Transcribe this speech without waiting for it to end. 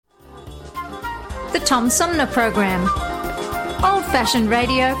The Tom Sumner Program. Old-fashioned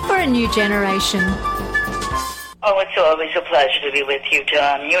radio for a new generation. Oh, it's always a pleasure to be with you,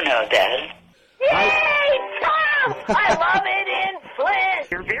 Tom. You know that. Yay, Tom! I love it in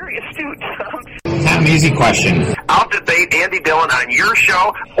Flint! You're very astute, Tom. An easy question. I'll debate Andy Dillon on your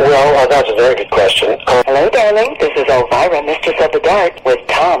show. Well, that's a very good question. Hello, darling. This is Elvira, Mistress of the Dark, with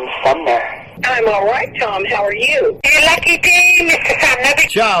Tom Sumner. I'm all right, Tom. How are you? You lucky day, Mr. Sumner.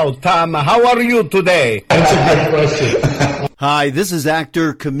 Ciao, Tom. How are you today? That's a good question. Hi, this is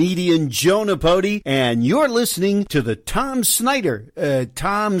actor, comedian Joe Napodi, and you're listening to the Tom Smothers.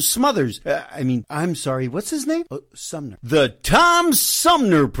 I'm sorry, what's his name? Oh, Sumner. The Tom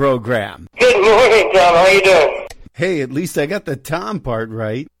Sumner Program. Good morning, Tom. How you doing? Hey, at least I got the Tom part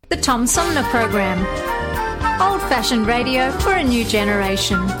right. The Tom Sumner Program. Old-fashioned radio for a new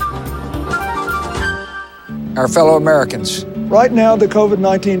generation. Our fellow Americans. Right now, the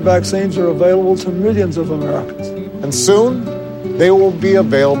COVID-19 vaccines are available to millions of Americans. And soon, they will be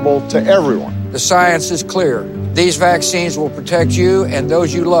available to everyone. The science is clear. These vaccines will protect you and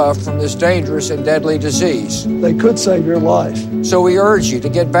those you love from this dangerous and deadly disease. They could save your life. So we urge you to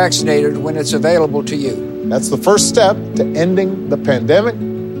get vaccinated when it's available to you. That's the first step to ending the pandemic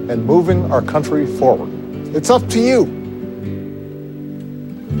and moving our country forward. It's up to you.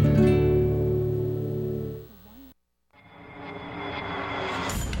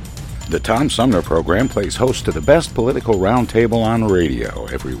 The Tom Sumner Program plays host to the best political roundtable on radio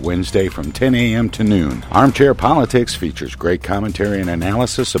every Wednesday from 10 a.m. to noon. Armchair Politics features great commentary and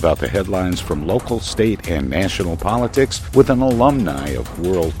analysis about the headlines from local, state, and national politics with an alumni of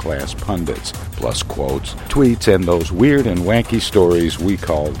world-class pundits, plus quotes, tweets, and those weird and wacky stories we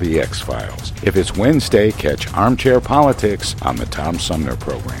call the X-Files. If it's Wednesday, catch Armchair Politics on the Tom Sumner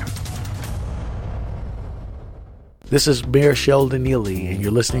Program. This is Mayor Sheldon Neely, and you're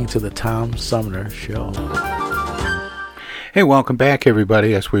listening to the Tom Sumner Show. Hey, welcome back,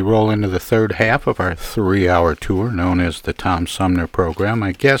 everybody, as we roll into the third half of our 3-hour tour known as the Tom Sumner Program.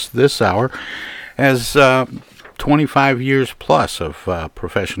 My guest this hour has 25 years plus of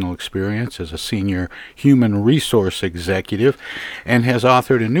professional experience as a senior human resource executive and has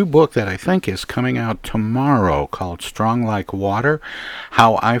authored a new book that I think is coming out tomorrow called Strong Like Water,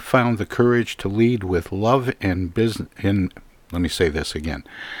 How I Found the Courage to Lead with Love and Business let me say this again.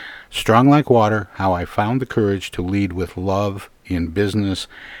 Strong Like Water, How I Found the Courage to Lead with Love in Business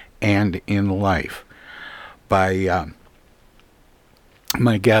and in Life, by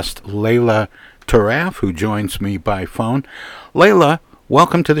my guest Laila Tarraf, who joins me by phone. Laila,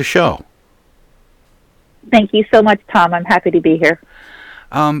 welcome to the show. Thank you so much, Tom. I'm happy to be here.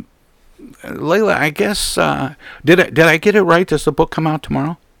 Laila, I guess, did I get it right? Does the book come out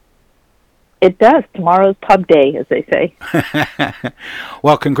tomorrow? It does. Tomorrow's pub day, as they say.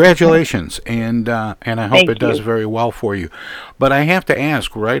 Well, congratulations, and I hope Thank it does you. very well for you. But I have to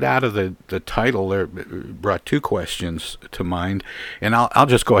ask, right out of the title, there brought two questions to mind, and I'll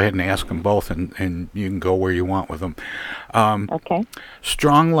just go ahead and ask them both, and you can go where you want with them. Okay.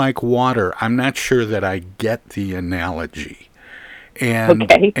 Strong like water. I'm not sure that I get the analogy. And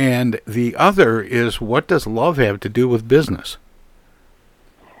Okay. And the other is, what does love have to do with business?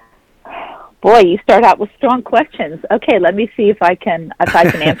 Boy, you start out with strong questions. Okay, let me see if I can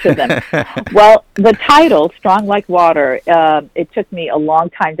answer them. Well, the title, Strong Like Water, it took me a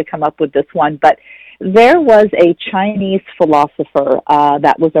long time to come up with this one, but there was a Chinese philosopher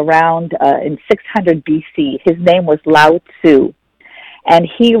that was around in 600 BC. His name was Lao Tzu, and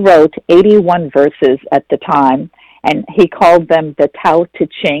he wrote 81 verses at the time, and he called them the Tao Te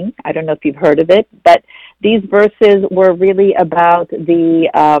Ching. I don't know if you've heard of it, but these verses were really about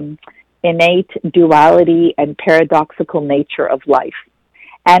the innate duality and paradoxical nature of life.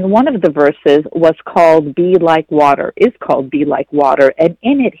 And one of the verses was called Be Like Water, is called Be Like Water. And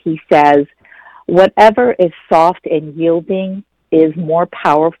in it he says, whatever is soft and yielding is more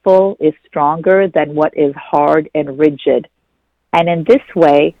powerful, is stronger than what is hard and rigid. And in this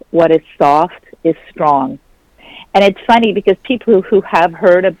way, what is soft is strong. And it's funny because people who have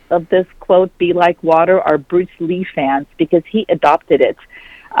heard of this quote, Be Like Water, are Bruce Lee fans because he adopted it.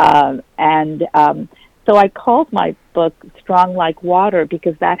 So I called my book Strong Like Water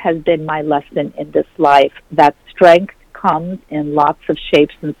because that has been my lesson in this life, that strength comes in lots of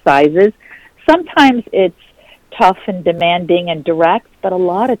shapes and sizes. Sometimes it's tough and demanding and direct, but a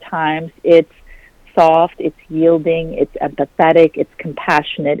lot of times it's soft, it's yielding, it's empathetic, it's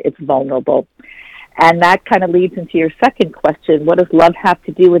compassionate, it's vulnerable. And that kind of leads into your second question. What does love have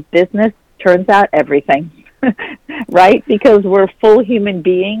to do with business? Turns out everything. Right? Because we're full human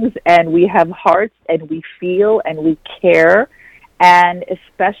beings and we have hearts and we feel and we care And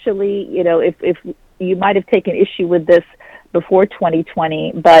especially, if you might have taken issue with this before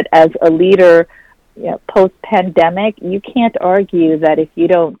 2020, but as a leader, post-pandemic, you can't argue that if you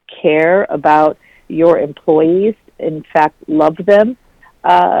don't care about your employees, in fact, love them,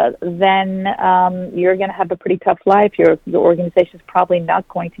 then you're going to have a pretty tough life. Your organization is probably not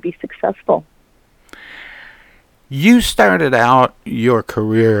going to be successful. You started out your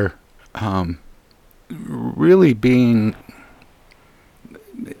career really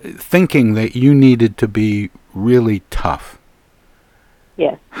thinking that you needed to be really tough.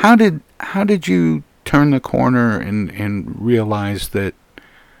 Yes. How did you turn the corner and realize that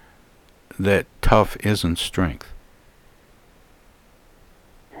tough isn't strength?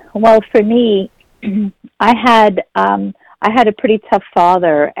 Well, for me, I had a pretty tough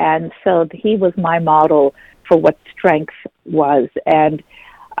father, and so he was my model for what strength was. And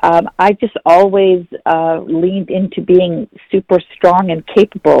I just always leaned into being super strong and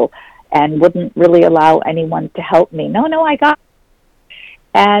capable, and wouldn't really allow anyone to help me. No, I got it.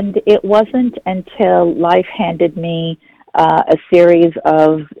 And it wasn't until life handed me a series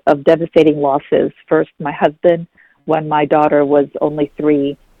of devastating losses. First, my husband, when my daughter was only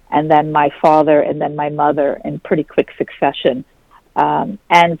 3, and then my father, and then my mother in pretty quick succession.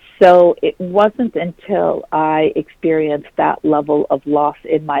 And so it wasn't until I experienced that level of loss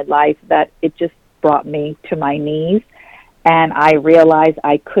in my life that it just brought me to my knees, and I realized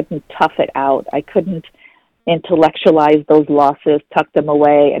I couldn't tough it out. I couldn't intellectualize those losses, tuck them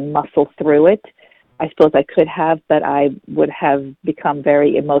away, and muscle through it. I suppose I could have, but I would have become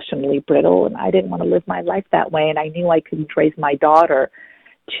very emotionally brittle, and I didn't want to live my life that way, and I knew I couldn't raise my daughter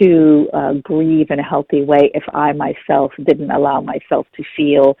to grieve in a healthy way if I myself didn't allow myself to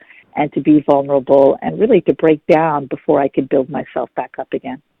feel and to be vulnerable and really to break down before I could build myself back up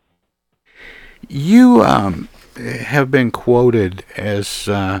again. You have been quoted as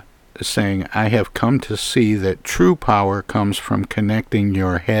saying, "I have come to see that true power comes from connecting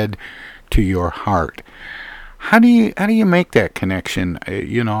your head to your heart." How do you make that connection?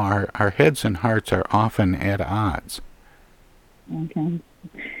 Our heads and hearts are often at odds. Okay.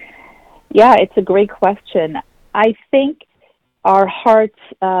 Yeah, it's a great question. I think our hearts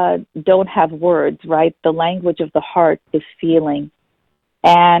don't have words, right? The language of the heart is feeling.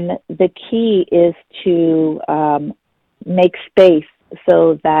 And the key is to make space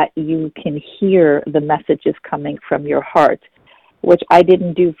so that you can hear the messages coming from your heart, which I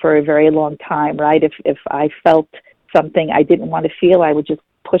didn't do for a very long time, right? If I felt something I didn't want to feel, I would just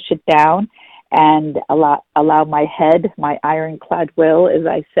push it down and allow my head, my ironclad will, as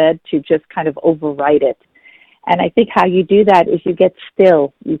I said, to just kind of overwrite it. And I think how you do that is you get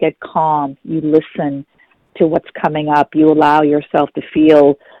still, you get calm, you listen to what's coming up, you allow yourself to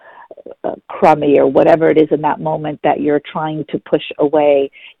feel crummy or whatever it is in that moment that you're trying to push away.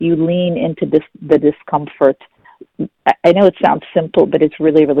 You lean into the discomfort. I know it sounds simple, but it's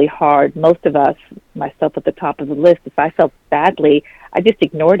really, really hard. Most of us, myself at the top of the list, if I felt badly, I just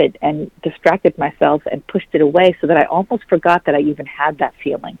ignored it and distracted myself and pushed it away so that I almost forgot that I even had that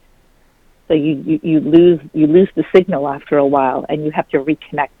feeling. So you lose the signal after a while, and you have to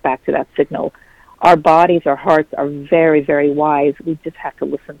reconnect back to that signal. Our bodies, our hearts are very, very wise. We just have to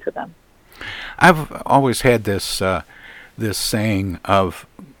listen to them. I've always had this saying of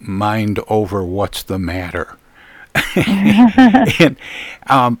mind over what's the matter. And,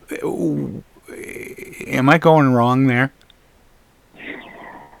 am I going wrong there?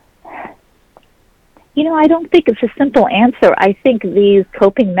 I don't think it's a simple answer. I think these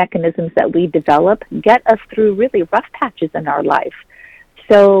coping mechanisms that we develop get us through really rough patches in our life.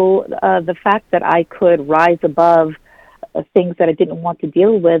 So the fact that I could rise above things that I didn't want to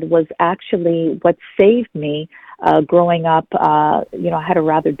deal with was actually what saved me growing up. I had a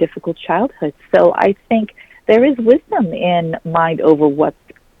rather difficult childhood. So I think there is wisdom in mind over what's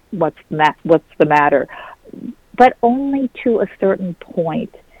the matter, but only to a certain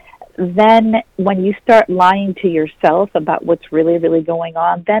point. Then when you start lying to yourself about what's really, really going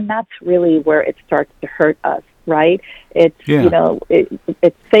on, then that's really where it starts to hurt us, right? It's,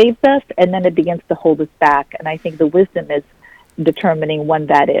 it saves us, and then it begins to hold us back. And I think the wisdom is determining when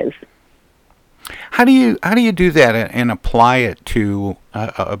that is. How do you do that and apply it to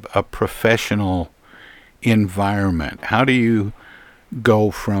a professional environment? How do you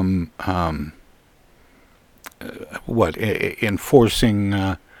go from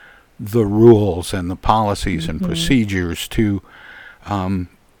enforcing the rules and the policies and procedures to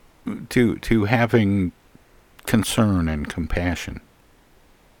having concern and compassion?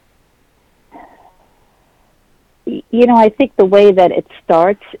 I think the way that it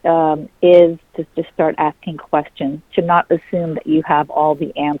starts is to just start asking questions, to not assume that you have all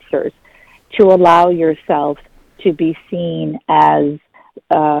the answers, to allow yourself to be seen as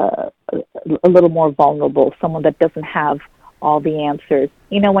a little more vulnerable, someone that doesn't have all the answers.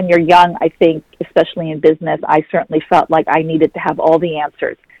 When you're young, I think, especially in business, I certainly felt like I needed to have all the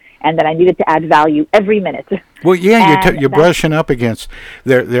answers and that I needed to add value every minute. Well, yeah, you're brushing up against,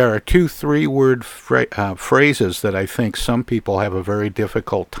 there are 2-3 word phrases that I think some people have a very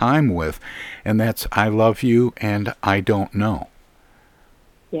difficult time with, and that's I love you and I don't know.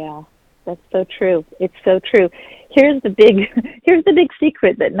 Yeah, that's so true. It's so true. Here's the big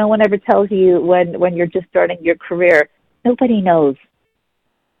secret that no one ever tells you when you're just starting your career. Nobody knows.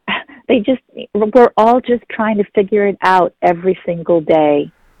 We're all just trying to figure it out every single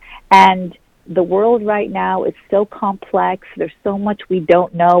day. And the world right now is so complex. There's so much we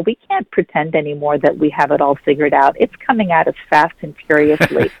don't know. We can't pretend anymore that we have it all figured out. It's coming at us fast and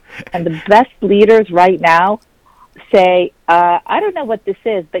furiously. And the best leaders right now say, I don't know what this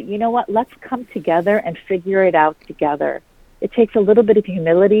is, but you know what? Let's come together and figure it out together. It takes a little bit of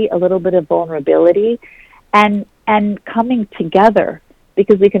humility, a little bit of vulnerability, and coming together,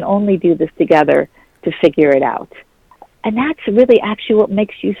 because we can only do this together to figure it out. And that's really actually what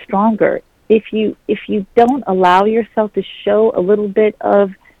makes you stronger. If you don't allow yourself to show a little bit of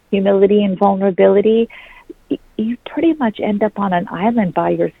humility and vulnerability, you pretty much end up on an island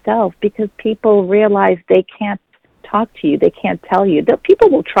by yourself, because people realize they can't talk to you, they can't tell you. People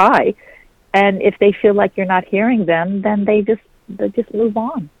will try, and if they feel like you're not hearing them, then they just move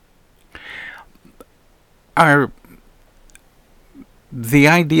on. The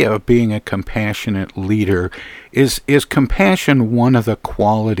idea of being a compassionate leader, is compassion one of the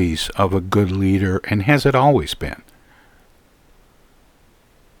qualities of a good leader, and has it always been?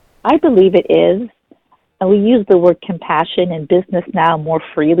 I believe it is. And we use the word compassion in business now more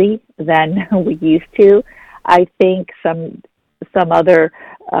freely than we used to. I think some other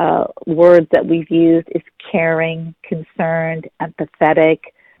words that we've used is caring, concerned, empathetic.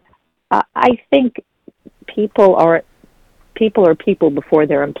 I think people are people before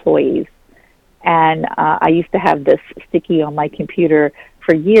they're employees. And I used to have this sticky on my computer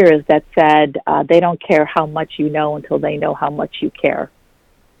for years that said, they don't care how much you know until they know how much you care.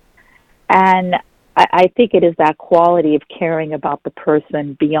 And I think it is that quality of caring about the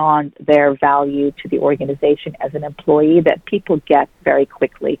person beyond their value to the organization as an employee that people get very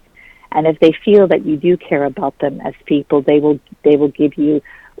quickly. And if they feel that you do care about them as people, they will give you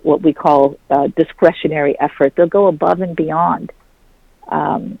what we call discretionary effort. They'll go above and beyond,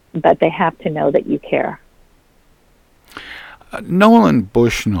 but they have to know that you care. Nolan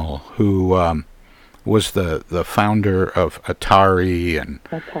Bushnell, who was the founder of Atari and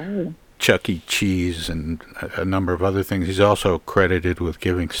Chuck E. Cheese and a number of other things. He's also credited with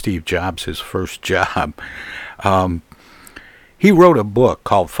giving Steve Jobs his first job. He wrote a book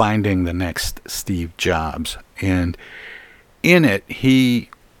called Finding the Next Steve Jobs, and in it he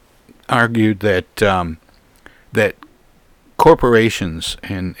argued that that corporations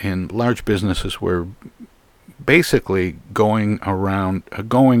and large businesses were basically going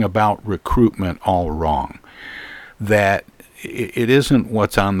about recruitment all wrong. That it isn't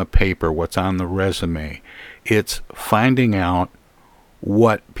what's on the paper, what's on the resume. It's finding out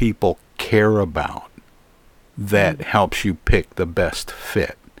what people care about that helps you pick the best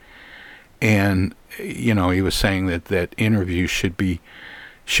fit. And he was saying that interviews should be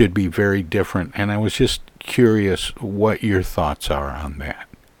very different, and I was just curious what your thoughts are on that.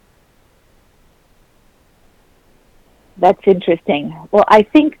 That's interesting. Well, I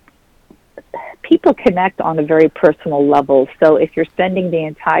think people connect on a very personal level. So if you're spending the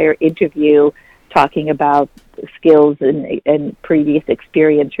entire interview talking about skills and previous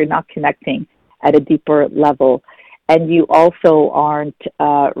experience, you're not connecting at a deeper level. And you also aren't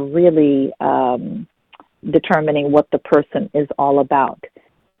really determining what the person is all about.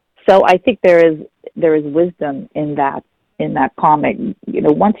 So I think there is wisdom in that comment.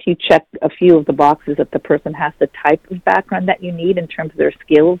 Once you check a few of the boxes that the person has the type of background that you need in terms of their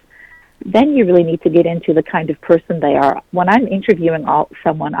skills, then you really need to get into the kind of person they are. When I'm interviewing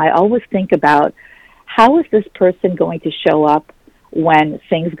someone, I always think about how is this person going to show up when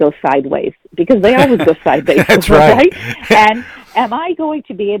things go sideways, because they always go sideways. That's right. And am I going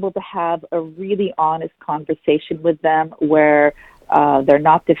to be able to have a really honest conversation with them where they're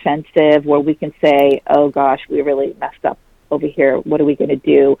not defensive, where we can say, oh gosh, we really messed up over here, what are we going to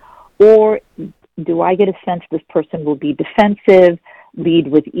do? Or do I get a sense this person will be defensive, lead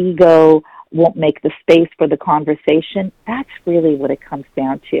with ego, won't make the space for the conversation? That's really what it comes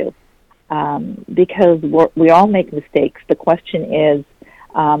down to. because we all make mistakes. The question is,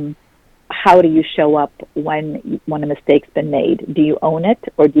 how do you show up when a mistake's been made? Do you own it,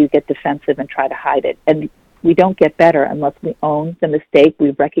 or do you get defensive and try to hide it? And we don't get better unless we own the mistake,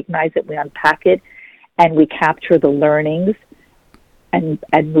 we recognize it, we unpack it, and we capture the learnings and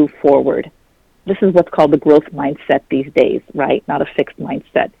move forward. This is what's called the growth mindset these days, right? Not a fixed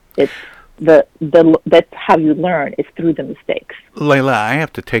mindset. It's that's how you learn, is through the mistakes. Laila, I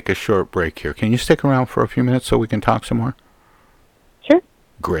have to take a short break here. Can you stick around for a few minutes so we can talk some more? Sure.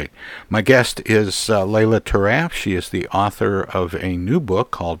 Great. My guest is Laila Tarraf. She is the author of a new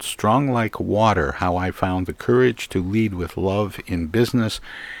book called Strong Like Water, How I Found the Courage to Lead with Love in Business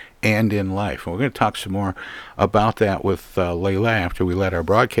and in Life. And we're going to talk some more about that with Laila after we let our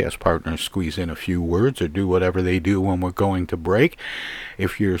broadcast partners squeeze in a few words or do whatever they do when we're going to break.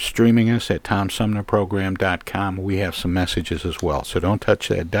 If you're streaming us at TomSumnerProgram.com, we have some messages as well. So don't touch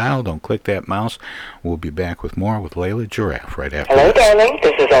that dial, don't click that mouse. We'll be back with more with Laila Tarraf right after Hello, this. darling.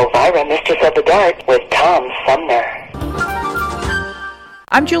 This is Elvira, Mistress of the Dark, with Tom Sumner.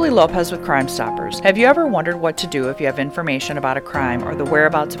 I'm Julie Lopez with Crime Stoppers. Have you ever wondered what to do if you have information about a crime or the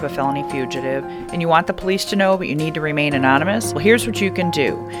whereabouts of a felony fugitive and you want the police to know but you need to remain anonymous? Well, here's what you can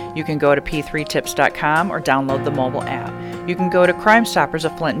do. You can go to p3tips.com or download the mobile app. You can go to Crime Stoppers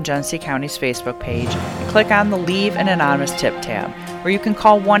of Flint and Genesee County's Facebook page and click on the Leave an Anonymous Tip tab, where you can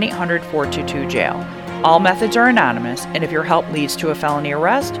call 1-800-422-JAIL. All methods are anonymous, and if your help leads to a felony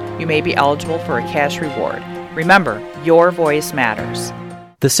arrest, you may be eligible for a cash reward. Remember, your voice matters.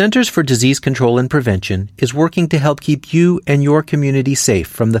 The Centers for Disease Control and Prevention is working to help keep you and your community safe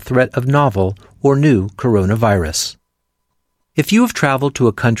from the threat of novel or new coronavirus. If you have traveled to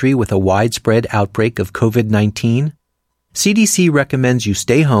a country with a widespread outbreak of COVID-19, CDC recommends you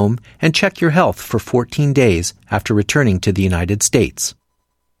stay home and check your health for 14 days after returning to the United States.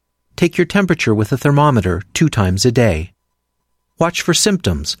 Take your temperature with a thermometer 2 times a day. Watch for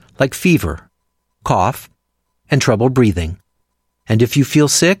symptoms like fever, cough, and trouble breathing. And if you feel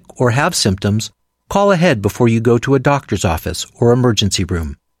sick or have symptoms, call ahead before you go to a doctor's office or emergency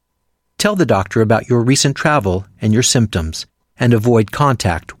room. Tell the doctor about your recent travel and your symptoms, and avoid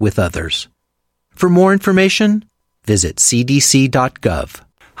contact with others. For more information, visit cdc.gov.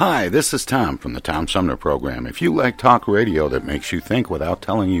 Hi, this is Tom from the Tom Sumner Program. If you like talk radio that makes you think without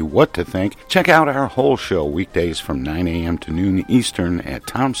telling you what to think, check out our whole show weekdays from 9 a.m. to noon Eastern at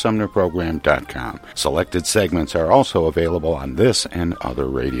TomSumnerProgram.com. Selected segments are also available on this and other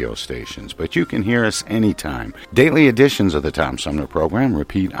radio stations, but you can hear us anytime. Daily editions of the Tom Sumner Program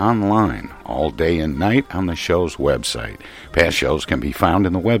repeat online all day and night on the show's website. Past shows can be found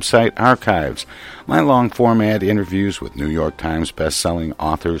in the website archives. My long-format interviews with New York Times best-selling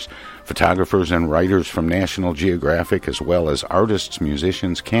authors, photographers, and writers from National Geographic, as well as artists,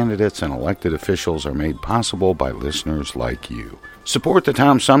 musicians, candidates, and elected officials are made possible by listeners like you. Support the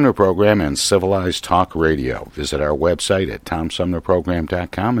Tom Sumner Program and Civilized Talk Radio. Visit our website at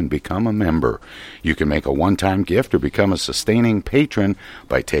TomSumnerProgram.com and become a member. You can make a one-time gift or become a sustaining patron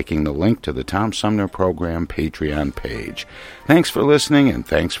by taking the link to the Tom Sumner Program Patreon page. Thanks for listening, and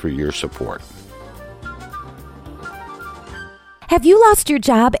thanks for your support. Have you lost your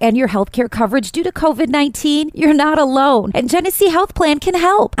job and your healthcare coverage due to COVID-19? You're not alone, and Genesee Health Plan can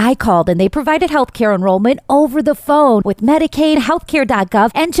help. I called and they provided healthcare enrollment over the phone with Medicaid,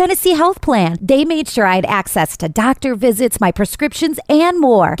 healthcare.gov, and Genesee Health Plan. They made sure I had access to doctor visits, my prescriptions, and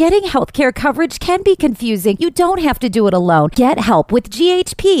more. Getting healthcare coverage can be confusing. You don't have to do it alone. Get help with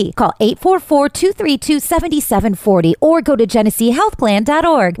GHP. Call 844-232-7740 or go to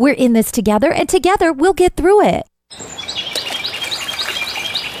GeneseeHealthPlan.org. We're in this together, and together we'll get through it.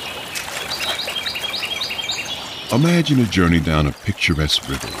 Imagine a journey down a picturesque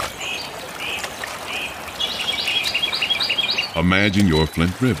riverway. Imagine your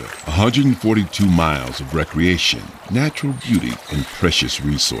Flint River, 142 miles of recreation, natural beauty, and precious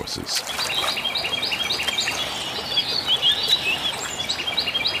resources.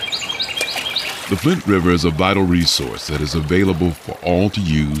 The Flint River is a vital resource that is available for all to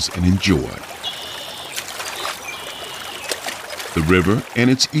use and enjoy. The river and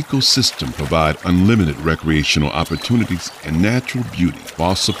its ecosystem provide unlimited recreational opportunities and natural beauty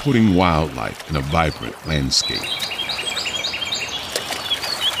while supporting wildlife in a vibrant landscape.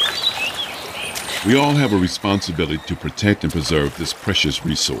 We all have a responsibility to protect and preserve this precious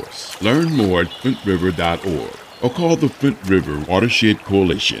resource. Learn more at flintriver.org or call the Flint River Watershed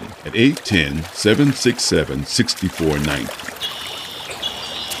Coalition at 810-767-6490.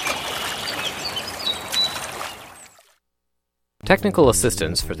 Technical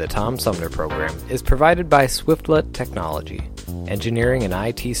assistance for the Tom Sumner Program is provided by Swiftlet Technology. Engineering and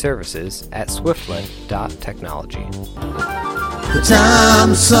IT services at Swiftland.technology. The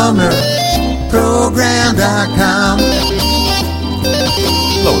Tom Sumner Program.com.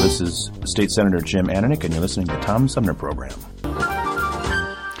 Hello, this is State Senator Jim Ananich, and you're listening to the Tom Sumner Program.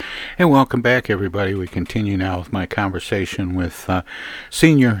 Hey, welcome back, everybody. We continue now with my conversation with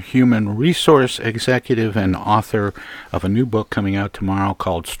Senior Human Resource Executive and author of a new book coming out tomorrow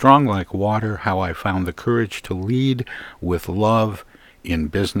called Strong Like Water, How I Found the Courage to Lead with Love in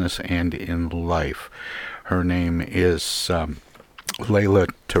Business and in Life. Her name is Laila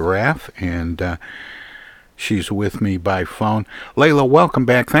Tarraf, and she's with me by phone. Laila, welcome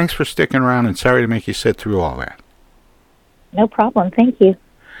back. Thanks for sticking around, and sorry to make you sit through all that. No problem. Thank you.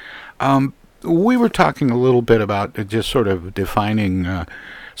 We were talking a little bit about just sort of defining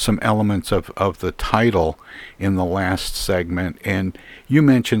some elements of the title in the last segment, and you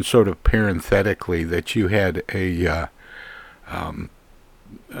mentioned sort of parenthetically that you had a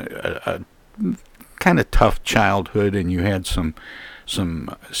kind of tough childhood, and you had some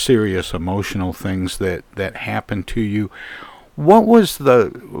serious emotional things that happened to you. Was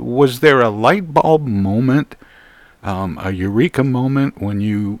there a light bulb moment, a eureka moment when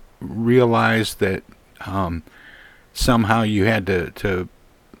you realized that somehow you had to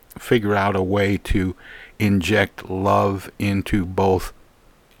figure out a way to inject love into both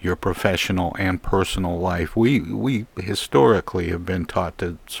your professional and personal life? We historically have been taught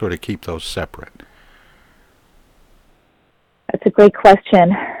to sort of keep those separate. That's a great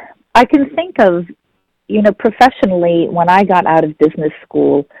question. I can think of, professionally, when I got out of business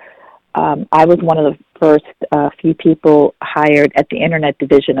school, I was one of the first few people hired at the Internet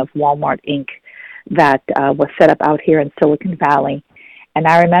division of Walmart, Inc. that was set up out here in Silicon Valley. And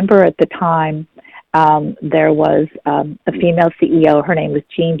I remember at the time there was a female CEO. Her name was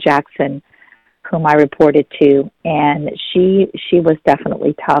Jean Jackson, whom I reported to, and she was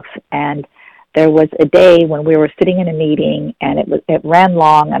definitely tough. And there was a day when we were sitting in a meeting, and it ran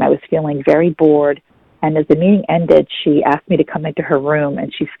long, and I was feeling very bored. And as the meeting ended, she asked me to come into her room,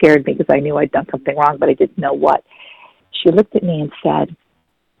 and she scared me because I knew I'd done something wrong, but I didn't know what. She looked at me and said,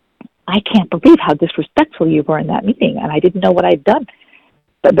 "I can't believe how disrespectful you were in that meeting," and I didn't know what I'd done.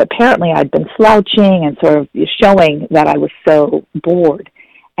 But apparently I'd been slouching and sort of showing that I was so bored.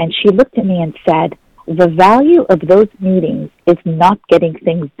 And she looked at me and said, "The value of those meetings is not getting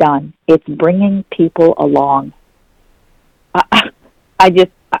things done. It's bringing people along."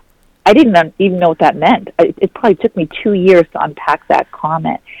 I didn't even know what that meant. It probably took me 2 years to unpack that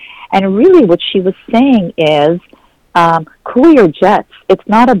comment. And really what she was saying is, cool your jets. It's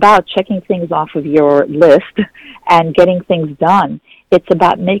not about checking things off of your list and getting things done. It's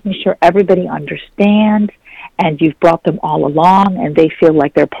about making sure everybody understands and you've brought them all along and they feel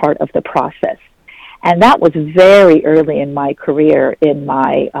like they're part of the process. And that was very early in my career, in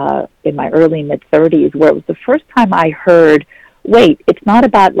my early mid-30s, where it was the first time I heard, wait, it's not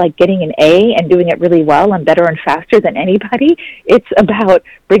about like getting an A and doing it really well and better and faster than anybody. It's about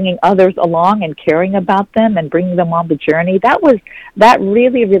bringing others along and caring about them and bringing them on the journey. That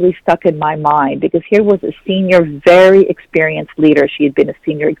really, really stuck in my mind, because here was a senior, very experienced leader. She had been a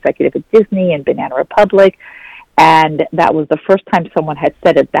senior executive at Disney and Banana Republic, and that was the first time someone had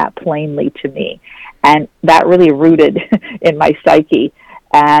said it that plainly to me. And that really rooted in my psyche.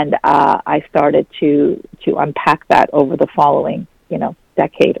 And I started to unpack that over the following,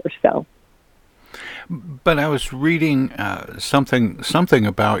 decade or so. But I was reading something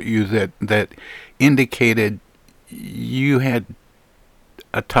about you that indicated you had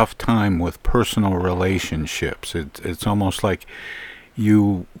a tough time with personal relationships. It's almost like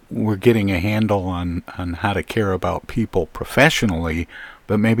you were getting a handle on how to care about people professionally,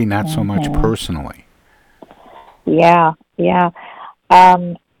 but maybe not so much personally. Yeah.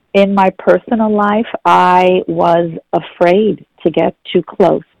 In my personal life, I was afraid to get too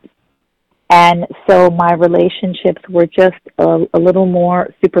close. And so my relationships were just a little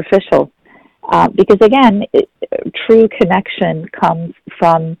more superficial. Because again, true connection comes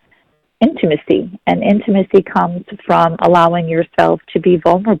from intimacy. And intimacy comes from allowing yourself to be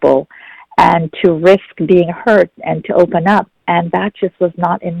vulnerable and to risk being hurt and to open up. And that just was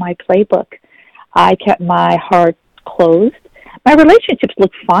not in my playbook. I kept my heart closed. My relationships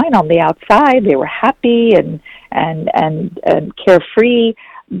looked fine on the outside. They were happy and carefree,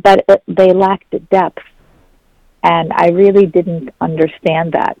 but they lacked depth. And I really didn't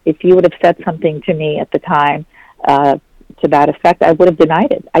understand that. If you would have said something to me at the time to that effect, I would have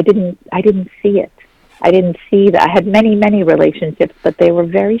denied it. I didn't see it. I didn't see that. I had many relationships, but they were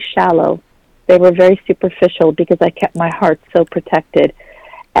very shallow. They were very superficial because I kept my heart so protected.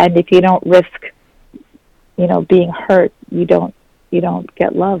 And if you don't risk being hurt, you don't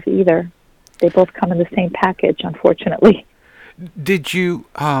get love either. They both come in the same package, unfortunately. Did you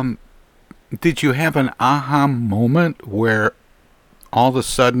have an aha moment where all of a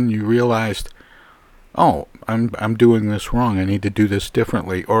sudden you realized, oh, I'm doing this wrong, I need to do this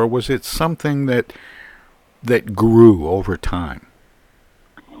differently? Or was it something that grew over time?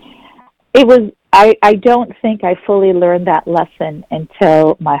 It was, I don't think I fully learned that lesson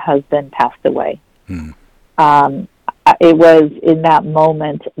until my husband passed away. It was in that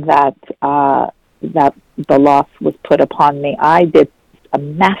moment that the loss was put upon me. I did a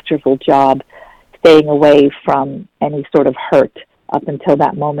masterful job staying away from any sort of hurt up until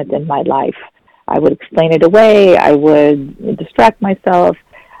that moment in my life. I would explain it away, I would distract myself,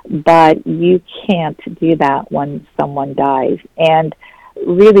 but you can't do that when someone dies. And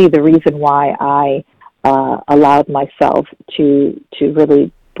really the reason why I allowed myself to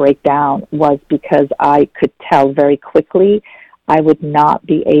really break down was because I could tell very quickly I would not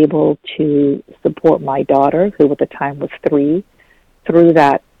be able to support my daughter, who at the time was 3, through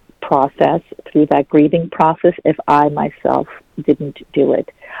that process, through that grieving process, if I myself didn't do it.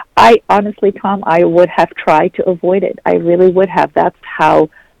 I honestly, Tom, I would have tried to avoid it. I really would have. That's how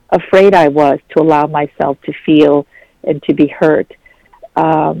afraid I was to allow myself to feel and to be hurt.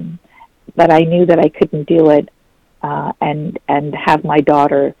 But I knew that I couldn't do it and have my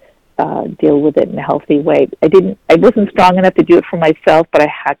daughter deal with it in a healthy way. I wasn't strong enough to do it for myself, but I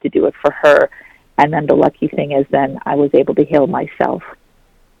had to do it for her. And then the lucky thing is then I was able to heal myself.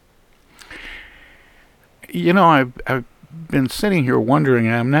 I've been sitting here wondering,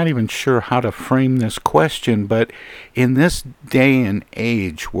 and I'm not even sure how to frame this question, but in this day and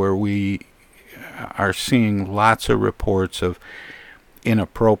age where we are seeing lots of reports of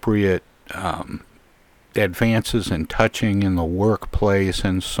inappropriate advances in touching in the workplace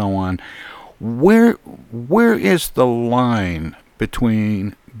and so on, where is the line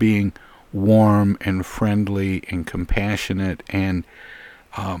between being warm and friendly and compassionate and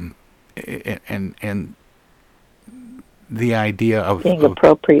the idea of being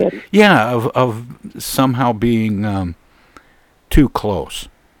appropriate? Of somehow being too close.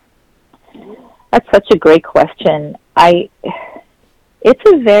 That's such a great question. It's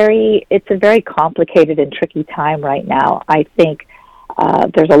a very complicated and tricky time right now. I think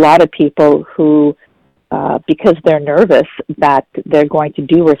there's a lot of people who, because they're nervous that they're going to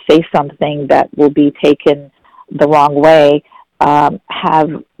do or say something that will be taken the wrong way,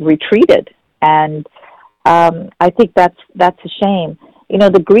 have retreated. And I think that's a shame.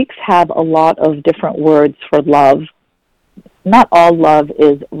 The Greeks have a lot of different words for love. Not all love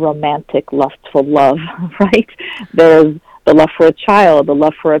is romantic, lustful love, right? There's the love for a child, the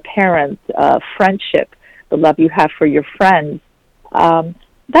love for a parent, friendship, the love you have for your friends.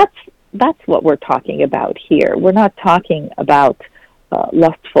 That's what we're talking about here. We're not talking about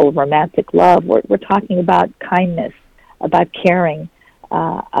lustful, romantic love. We're talking about kindness, about caring,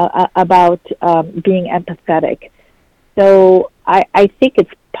 about being empathetic. So I think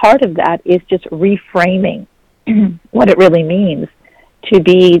it's part of that is just reframing what it really means to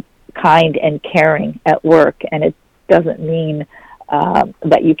be kind and caring at work. And it doesn't mean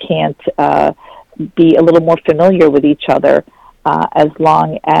that you can't be a little more familiar with each other as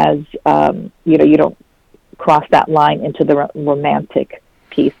long as you don't cross that line into the romantic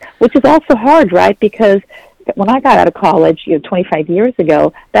piece, which is also hard, right? Because when I got out of college 25 years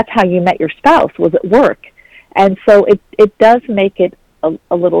ago, that's how you met your spouse, was at work. And so it does make it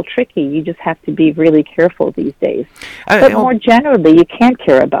a little tricky. You just have to be really careful these days. But more generally, you can't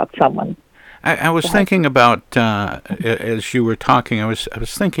care about someone. I was thinking about, as you were talking, I was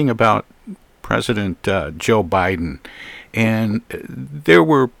thinking about President Joe Biden. And there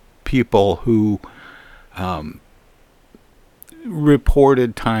were people who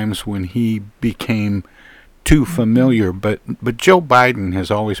reported times when he became too familiar, but Joe Biden has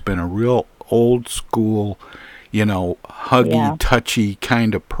always been a real old school, huggy, touchy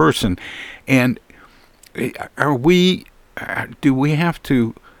kind of person. And do we have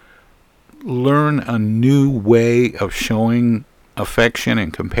to learn a new way of showing affection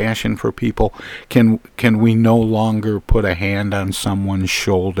and compassion for people? Can we no longer put a hand on someone's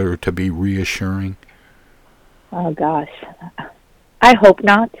shoulder to be reassuring? Oh gosh, I hope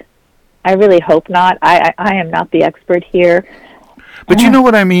not. I really hope not. I am not the expert here. But you know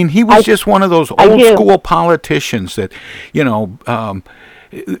what I mean? He was just one of those old school politicians that,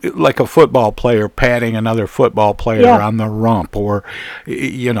 like a football player patting another football player on the rump, or,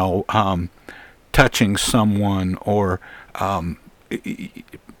 touching someone, or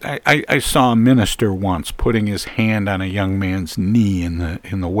I saw a minister once putting his hand on a young man's knee in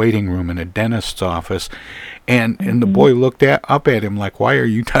the waiting room in a dentist's office, and the boy looked up at him like, "Why are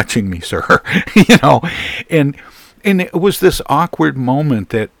you touching me, sir?" and it was this awkward moment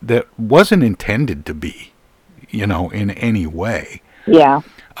that wasn't intended to be, in any way. Yeah.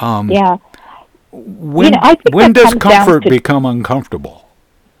 Yeah. When does comfort become uncomfortable?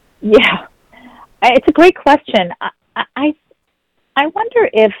 Yeah, it's a great question. I wonder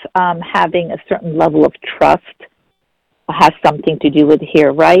if having a certain level of trust has something to do with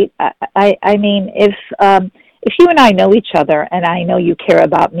here, right? I mean, if you and I know each other, and I know you care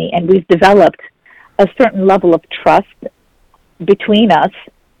about me, and we've developed a certain level of trust between us,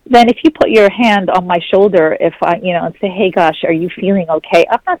 then if you put your hand on my shoulder, if I, and say, "Hey, gosh, are you feeling okay?"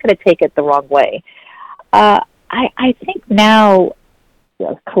 I'm not going to take it the wrong way. I think now,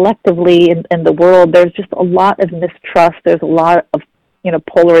 collectively in the world, there's just a lot of mistrust. There's a lot of,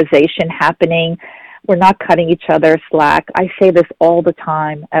 polarization happening. We're not cutting each other slack. I say this all the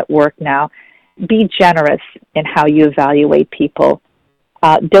time at work now. Be generous in how you evaluate people.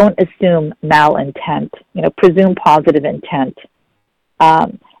 Don't assume malintent. Presume positive intent.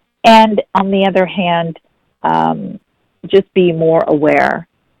 And on the other hand, just be more aware.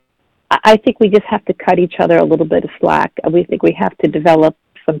 I think we just have to cut each other a little bit of slack. We think we have to develop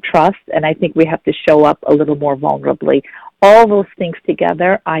some trust, and I think we have to show up a little more vulnerably. All those things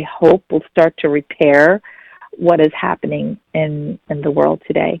together, I hope, will start to repair what is happening in the world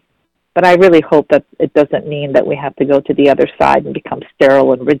today. But I really hope that it doesn't mean that we have to go to the other side and become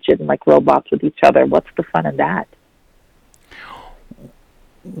sterile and rigid and like robots with each other. What's the fun in that?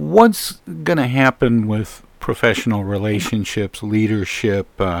 What's going to happen with professional relationships, leadership,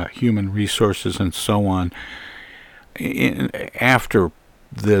 human resources, and so on after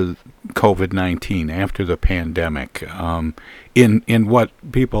the COVID-19, after the pandemic, in what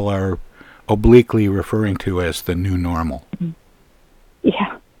people are obliquely referring to as the new normal?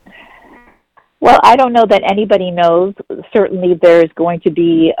 Yeah. Well, I don't know that anybody knows. Certainly there's going to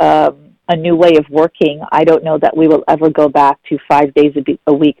be a new way of working. I don't know that we will ever go back to 5 days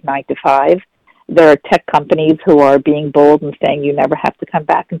a week, 9 to 5. There are tech companies who are being bold and saying you never have to come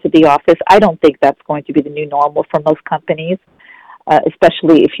back into the office. I don't think that's going to be the new normal for most companies,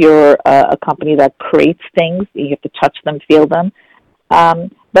 especially if you're a company that creates things. You have to touch them, feel them.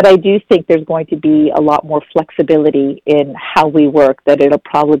 But I do think there's going to be a lot more flexibility in how we work, that it'll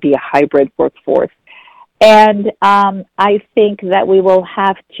probably be a hybrid workforce. And I think that we will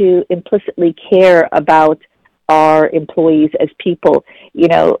have to implicitly care about our employees as people.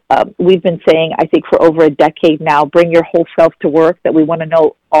 We've been saying, I think for over a decade now, bring your whole self to work, that we want to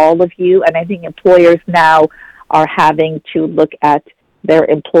know all of you. And I think employers now are having to look at their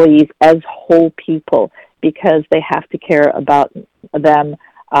employees as whole people, because they have to care about them,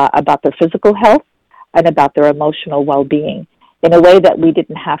 about their physical health and about their emotional well-being in a way that we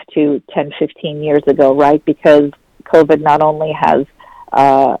didn't have to 10, 15 years ago, right? Because COVID not only has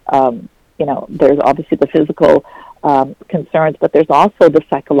there's obviously the physical concerns, but there's also the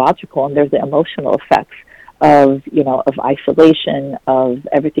psychological and there's the emotional effects of isolation, of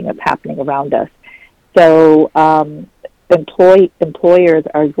everything that's happening around us. So employers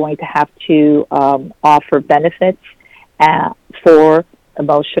are going to have to offer benefits for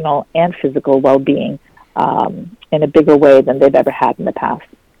emotional and physical well-being in a bigger way than they've ever had in the past.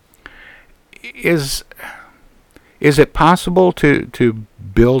 Is it possible to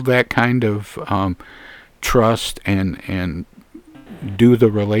build that kind of trust and do the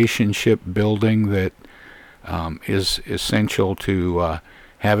relationship building that is essential to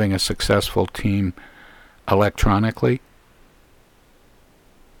having a successful team electronically?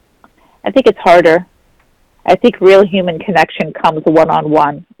 I think it's harder. I think real human connection comes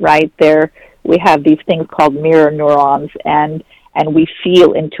one-on-one, right? We have these things called mirror neurons, and we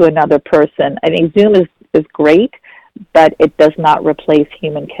feel into another person. I think Zoom is great, but it does not replace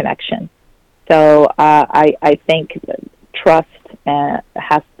human connection. So I think trust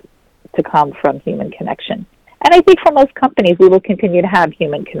has to come from human connection. And I think for most companies, we will continue to have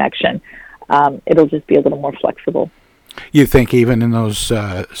human connection. It'll just be a little more flexible. You think even in those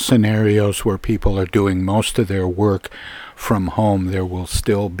scenarios where people are doing most of their work from home, there will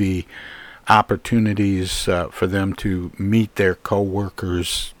still be opportunities for them to meet their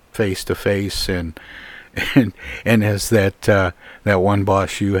coworkers face to face, and as that one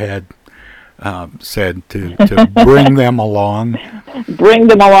boss you had said to bring them along. Bring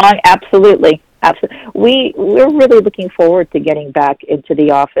them along, absolutely. We're really looking forward to getting back into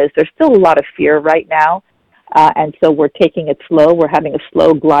the office. There's still a lot of fear right now. And so we're taking it slow. We're having a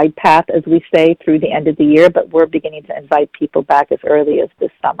slow glide path, as we say, through the end of the year, but we're beginning to invite people back as early as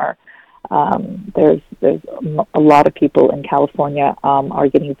this summer. There's a lot of people in California are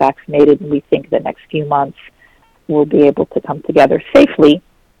getting vaccinated, and we think the next few months we'll be able to come together safely,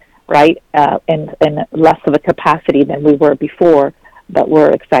 right, in less of a capacity than we were before, but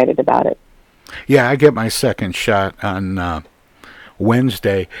we're excited about it. Yeah, I get my second shot on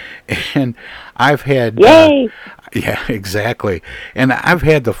Wednesday, and I've had... Yay! Yeah, exactly. And I've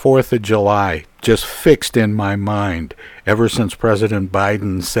had the 4th of July just fixed in my mind ever since President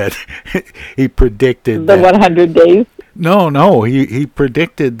Biden said he predicted the 100 days. No, he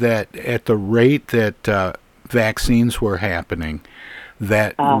predicted that at the rate that vaccines were happening,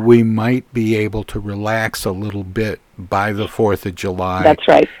 that we might be able to relax a little bit by the 4th of July. That's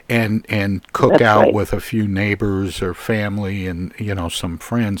right. And cook out with a few neighbors or family and, some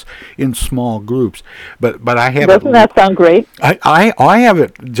friends in small groups. But I have Doesn't that sound great? I have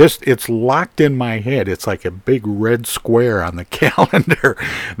it it's locked in my head. It's like a big red square on the calendar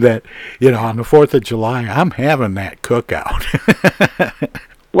that, on the 4th of July, I'm having that cookout.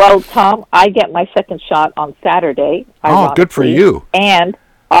 Well, Tom, I get my second shot on Saturday. Oh, good for you. And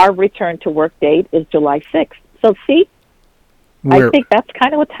our return to work date is July 6th. So, see, I think that's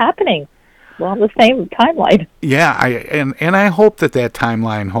kind of what's happening. We're on the same timeline. Yeah, and I hope that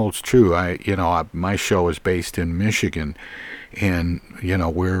timeline holds true. My show is based in Michigan, and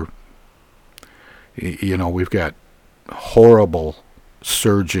we've got horrible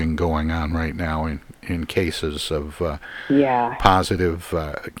surging going on right now in cases of positive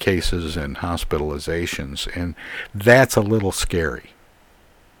cases and hospitalizations, and that's a little scary.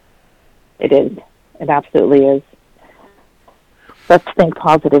 It is. It absolutely is. Let's think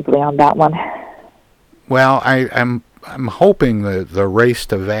positively on that one. Well, I'm hoping the race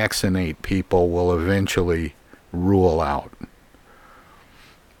to vaccinate people will eventually rule out.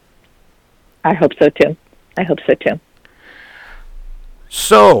 I hope so too.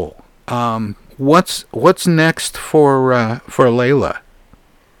 So, what's next for Laila?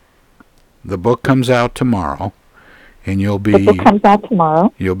 The book comes out tomorrow, and the book comes out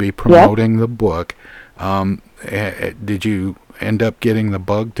tomorrow. You'll be promoting the book. Did you end up getting the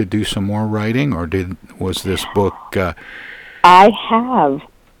bug to do some more writing, or was this book? I have.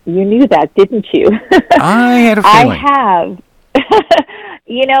 You knew that, didn't you? I had a feeling. I have.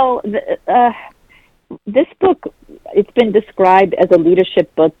 This book, it's been described as a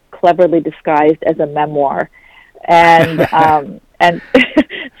leadership book, cleverly disguised as a memoir, and and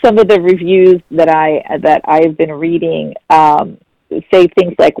some of the reviews that I've been reading say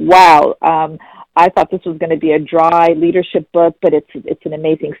things like, "Wow, I thought this was going to be a dry leadership book, but it's an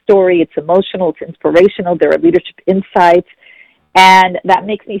amazing story. It's emotional. It's inspirational. There are leadership insights." And that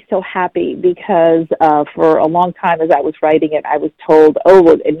makes me so happy because for a long time as I was writing it, I was told,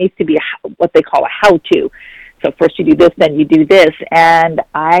 it needs to be what they call a how-to. So first you do this, then you do this. And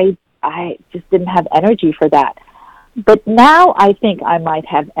I just didn't have energy for that. But now I think I might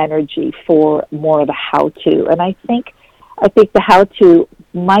have energy for more of a how-to. And I think the how-to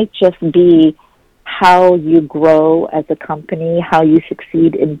might just be how you grow as a company, how you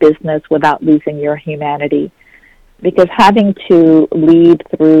succeed in business without losing your humanity. Because having to lead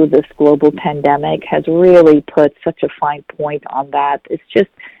through this global pandemic has really put such a fine point on that. It's just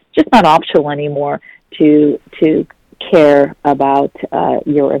not optional anymore to care about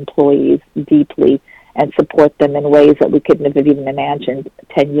your employees deeply and support them in ways that we couldn't have even imagined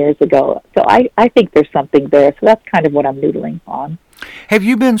 10 years ago. So I think there's something there. So that's kind of what I'm noodling on. Have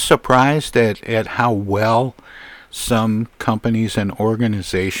you been surprised at how well some companies and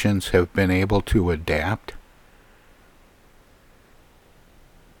organizations have been able to adapt?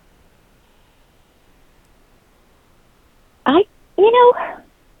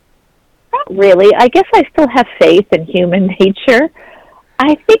 Not really. I guess I still have faith in human nature.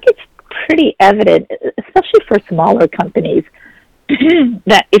 I think it's pretty evident, especially for smaller companies,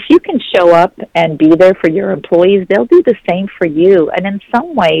 that if you can show up and be there for your employees, they'll do the same for you. And in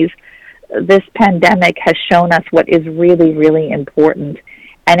some ways, this pandemic has shown us what is really, really important,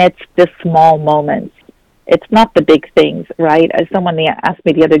 and it's the small moments. It's not the big things, right? As someone asked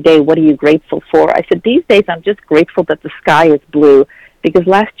me the other day, what are you grateful for? I said, these days I'm just grateful that the sky is blue. Because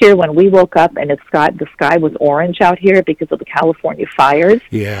last year when we woke up and the sky was orange out here because of the California fires,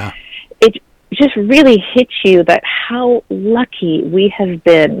 it just really hits you that how lucky we have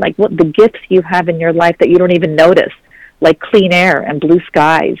been, like what the gifts you have in your life that you don't even notice, like clean air and blue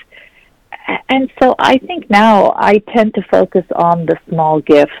skies. And so I think now I tend to focus on the small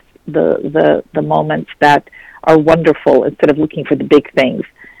gifts, the moments that are wonderful instead of looking for the big things,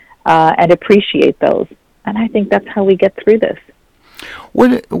 and appreciate those. And I think that's how we get through this.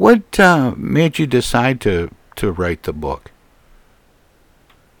 What made you decide to write the book?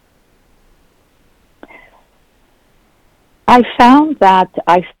 I found that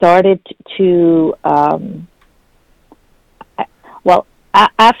I started to,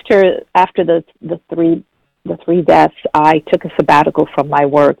 after the three deaths, I took a sabbatical from my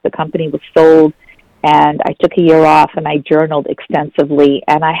work. The company was sold, and I took a year off, and I journaled extensively,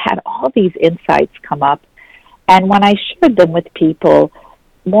 and I had all these insights come up. And when I shared them with people,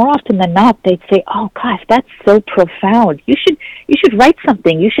 more often than not, they'd say, "Oh gosh, that's so profound. You should write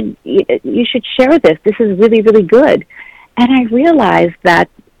something. You should share this. This is really, really good." And I realized that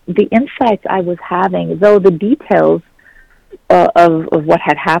the insights I was having, though the details of what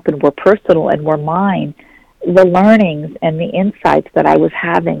had happened were personal and were mine, the learnings and the insights that I was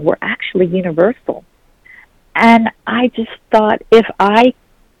having were actually universal. And I just thought, if I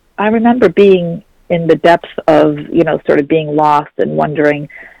remember being in the depths of, sort of being lost and wondering,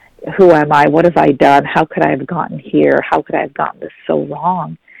 who am I? What have I done? How could I have gotten here? How could I have gotten this so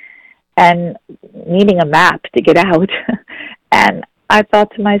wrong? And needing a map to get out. And I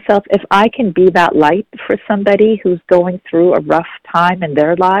thought to myself, if I can be that light for somebody who's going through a rough time in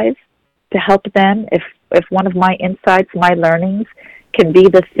their lives, to help them, if one of my insights, my learnings, can be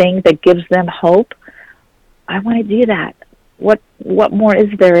the thing that gives them hope, I want to do that. What more is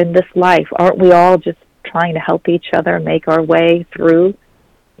there in this life? Aren't we all just trying to help each other make our way through,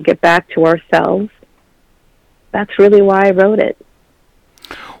 get back to ourselves? That's really why I wrote it.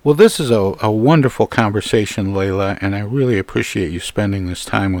 Well, this is a wonderful conversation, Laila, and I really appreciate you spending this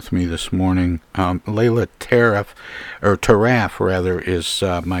time with me this morning. Laila Tarraf, is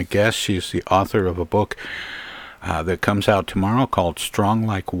my guest. She's the author of a book that comes out tomorrow called Strong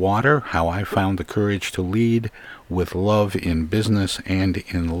Like Water, How I Found the Courage to Lead with Love in Business and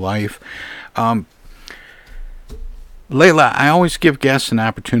in Life. Laila, I always give guests an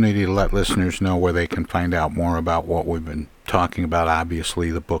opportunity to let listeners know where they can find out more about what we've been talking about. Obviously,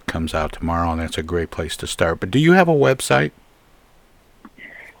 the book comes out tomorrow, and that's a great place to start. But do you have a website?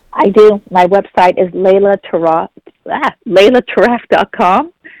 I do. My website is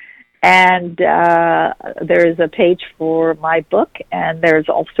LailaTarraf.com. And there is a page for my book, and there's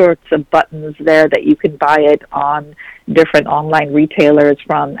all sorts of buttons there that you can buy it on different online retailers,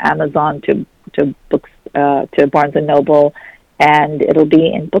 from Amazon to books to Barnes and Noble, and it'll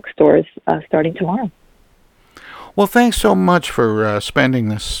be in bookstores starting tomorrow. Well, thanks so much for spending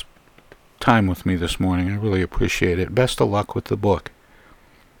this time with me this morning. I really appreciate it. Best of luck with the book.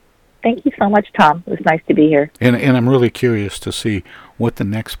 Thank you so much, Tom. It was nice to be here. And I'm really curious to see what the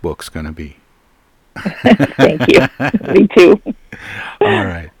next book's going to be. Thank you. Me too. All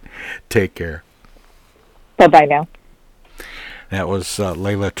right. Take care. Bye-bye now. That was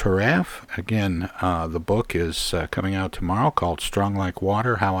Laila Tarraf. Again, the book is coming out tomorrow, called Strong Like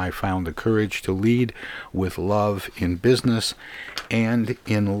Water, How I Found the Courage to Lead with Love in Business and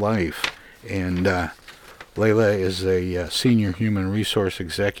in Life. And Laila is a senior human resource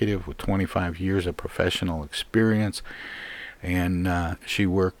executive with 25 years of professional experience. And she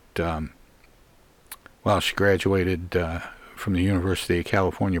worked, she graduated from the University of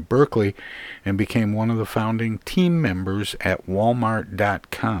California, Berkeley, and became one of the founding team members at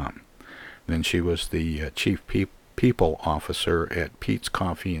Walmart.com. Then she was the chief people officer at Pete's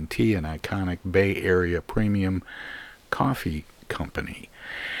Coffee and Tea, an iconic Bay Area premium coffee company.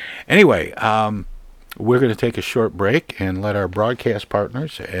 Anyway, we're going to take a short break and let our broadcast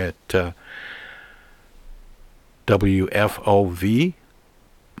partners at WFOV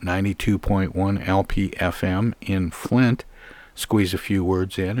 92.1 LPFM in Flint squeeze a few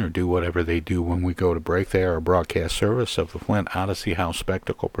words in, or do whatever they do when we go to break. They are a broadcast service of the Flint Odyssey House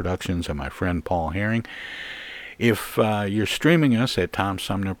Spectacle Productions and my friend Paul Herring. If you're streaming us at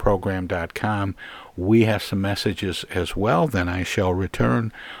TomSumnerProgram.com, we have some messages as well. Then I shall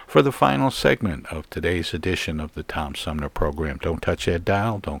return for the final segment of today's edition of the Tom Sumner Program. Don't touch that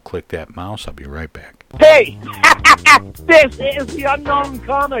dial. Don't click that mouse. I'll be right back. Hey, this is the Unknown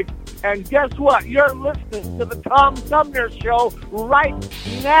Comic, and guess what? You're listening to the Tom Sumner Show right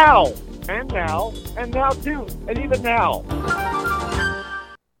now. And now, and now too, and even now.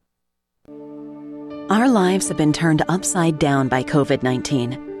 Our lives have been turned upside down by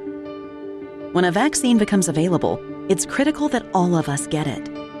COVID-19. When a vaccine becomes available, it's critical that all of us get it.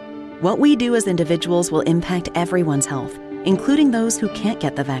 What we do as individuals will impact everyone's health, including those who can't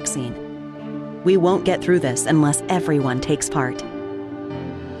get the vaccine. We won't get through this unless everyone takes part.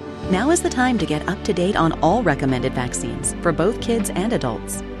 Now is the time to get up to date on all recommended vaccines for both kids and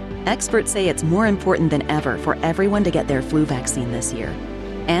adults. Experts say it's more important than ever for everyone to get their flu vaccine this year.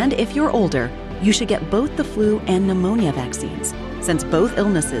 And if you're older, you should get both the flu and pneumonia vaccines, since both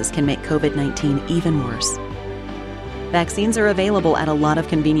illnesses can make COVID-19 even worse. Vaccines are available at a lot of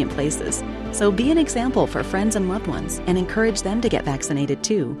convenient places, so be an example for friends and loved ones and encourage them to get vaccinated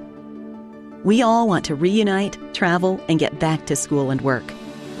too. We all want to reunite, travel, and get back to school and work.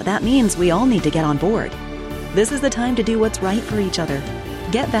 But that means we all need to get on board. This is the time to do what's right for each other.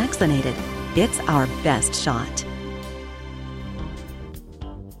 Get vaccinated. It's our best shot.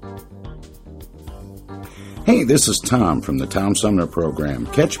 Hey, this is Tom from the Tom Sumner Program.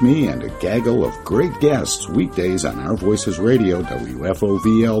 Catch me and a gaggle of great guests weekdays on Our Voices Radio,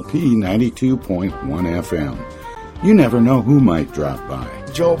 WFOVLP 92.1 FM. You never know who might drop by.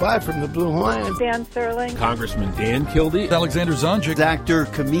 Joe Vai from the Blue Hawaiian. Dan Sterling. Congressman Dan Kildee. Alexander Zonjic. Actor,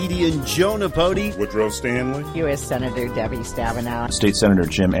 comedian Joe Napodi. Woodrow Stanley. U.S. Senator Debbie Stabenow. State Senator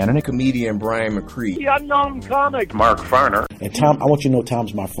Jim Ananich. Comedian Brian McCree. The unknown comic. Mark Farner. And Tom, I want you to know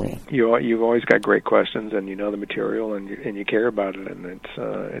Tom's my friend. You've always got great questions, and you know the material, and you care about it, and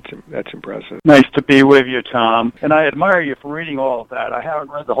that's impressive. Nice to be with you, Tom. And I admire you for reading all of that. I haven't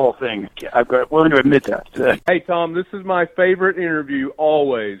read the whole thing. I'm willing to admit that. Hey, Tom, this is my favorite interview always.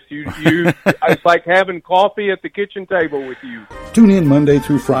 It's like having coffee at the kitchen table with you. Tune in Monday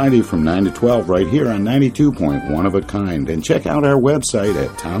through Friday from 9 to 12 right here on 92.1 of a kind, and check out our website at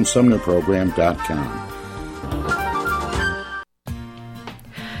TomSumnerProgram.com.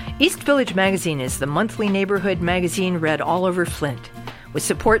 East Village Magazine is the monthly neighborhood magazine read all over Flint. With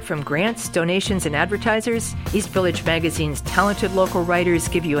support from grants, donations, and advertisers, East Village Magazine's talented local writers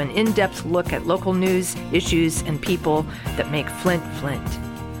give you an in-depth look at local news, issues, and people that make Flint, Flint.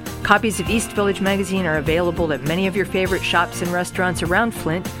 Copies of East Village Magazine are available at many of your favorite shops and restaurants around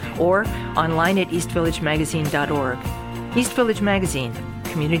Flint or online at eastvillagemagazine.org. East Village Magazine,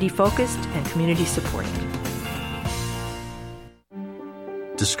 community-focused and community-supported.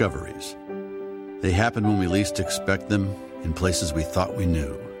 Discoveries. They happen when we least expect them, in places we thought we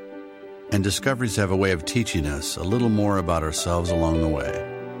knew. And discoveries have a way of teaching us a little more about ourselves along the way.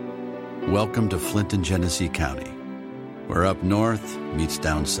 Welcome to Flint and Genesee County, where up north meets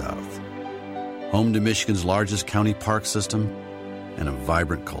down south. Home to Michigan's largest county park system and a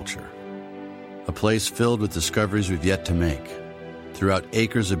vibrant culture. A place filled with discoveries we've yet to make, throughout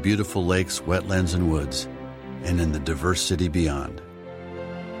acres of beautiful lakes, wetlands, and woods, and in the diverse city beyond.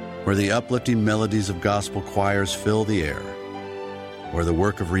 Where the uplifting melodies of gospel choirs fill the air, where the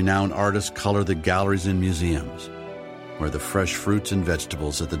work of renowned artists color the galleries and museums, where the fresh fruits and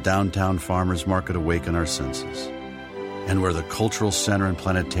vegetables at the downtown farmers market awaken our senses, and where the cultural center and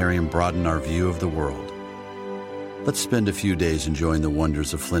planetarium broaden our view of the world. Let's spend a few days enjoying the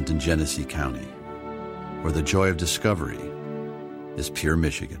wonders of Flint and Genesee County, where the joy of discovery is pure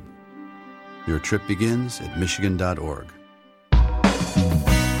Michigan. Your trip begins at michigan.org.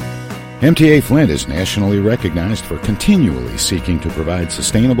 MTA Flint is nationally recognized for continually seeking to provide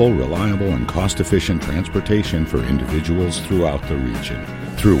sustainable, reliable, and cost-efficient transportation for individuals throughout the region.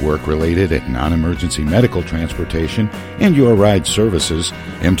 Through work-related and non-emergency medical transportation and Your Ride services,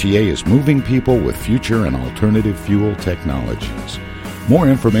 MTA is moving people with future and alternative fuel technologies. More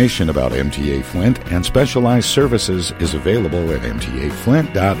information about MTA Flint and specialized services is available at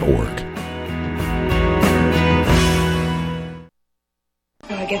mtaflint.org.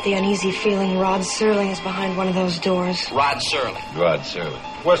 I get the uneasy feeling Rod Serling is behind one of those doors. Rod Serling. Rod Serling.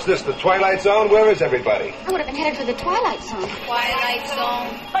 What's this, the Twilight Zone? Where is everybody? I would have been headed for the Twilight Zone. Twilight Zone.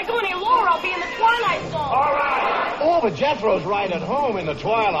 If I go any lower, I'll be in the Twilight Zone. All right. Oh, but Jethro's right at home in the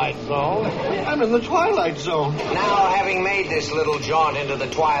Twilight Zone. I'm in the Twilight Zone. Now, having made this little jaunt into the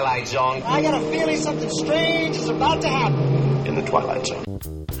Twilight Zone, I got a feeling something strange is about to happen. In the Twilight Zone.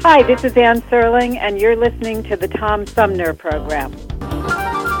 Hi, this is Dan Sterling, and you're listening to the Tom Sumner Program.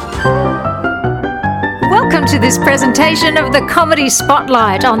 Welcome to this presentation of the Comedy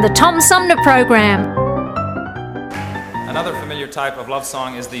Spotlight on the Tom Sumner Program. Another familiar type of love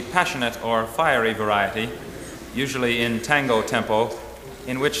song is the passionate or fiery variety, usually in tango tempo,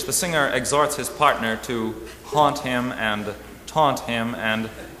 in which the singer exhorts his partner to haunt him and taunt him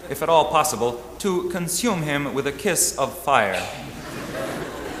and, if at all possible, to consume him with a kiss of fire.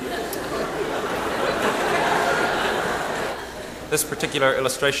 This particular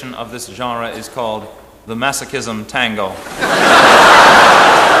illustration of this genre is called the masochism tango.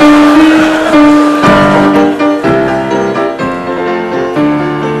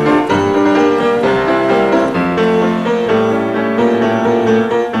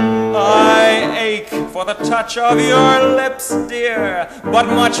 I ache for for the touch of your lips, dear, but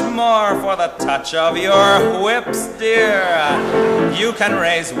much more for the touch of your whips, dear. You can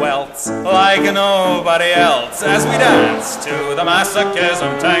raise welts like nobody else as we dance to the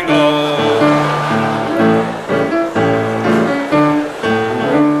masochism tango.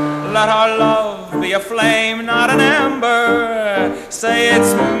 Let our love be a flame, not an ember. Say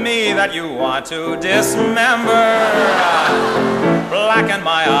it's me that you want to dismember. Blacken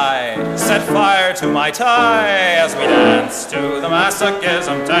my eye, set fire to my tie as we dance to the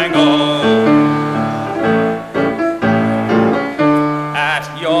masochism tango. At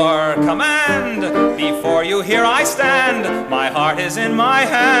your command, before you here I stand. My heart is in my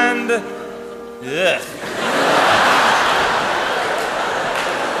hand. Ugh.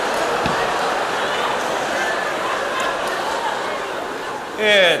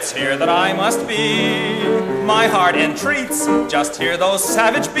 It's here that I must be. My heart entreats. Just hear those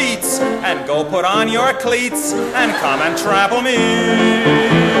savage beats, and go put on your cleats, and come and trample me.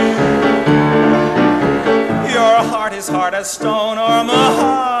 Your heart is hard as stone or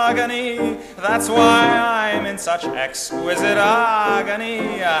mahogany. That's why I'm in such exquisite agony.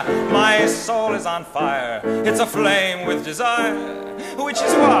 My soul is on fire. It's aflame with desire, which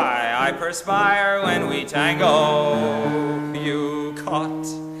is why I perspire when we tango. You caught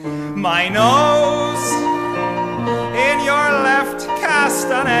my nose in your left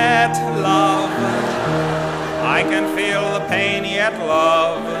castanet, love. I can feel the pain yet,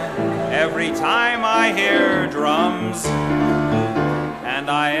 love, every time I hear drums. And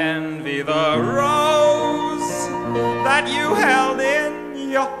I envy the rose that you held in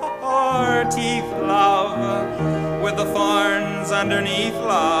your teeth, love, with the thorns underneath,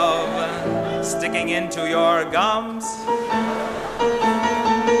 love, sticking into your gums.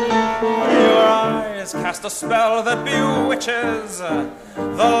 Your eyes cast a spell that bewitches.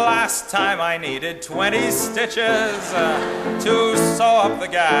 The last time I needed 20 stitches to sew up the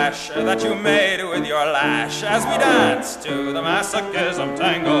gash that you made with your lash as we dance to the masochism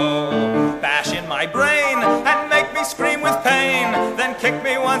tango. Bash in my brain and make me scream with pain, then kick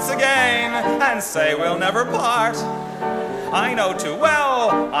me once again and say we'll never part. I know too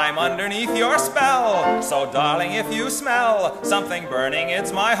well I'm underneath your spell. So darling, if you smell something burning,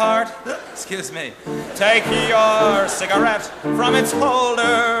 it's my heart. Excuse me. Take your cigarette from its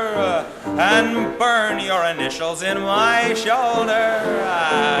holder and burn your initials in my shoulder.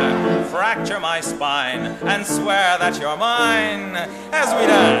 Fracture my spine and swear that you're mine as we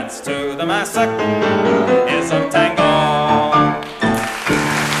dance to the masochism tango.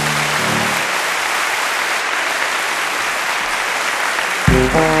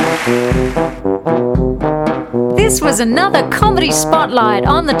 This was another comedy spotlight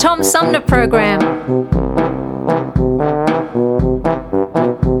on the Tom Sumner Program.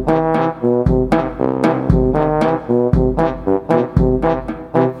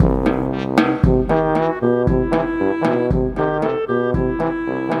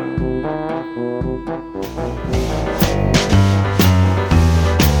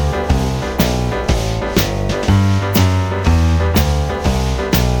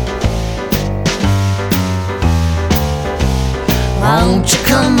 Won't you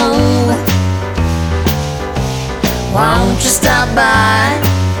come over? Won't you stop by?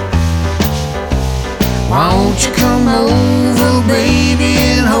 Won't you come over, baby,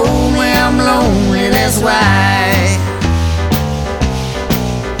 and hold me? I'm lonely, that's why.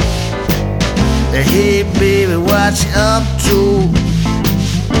 Hey, baby, what you up to?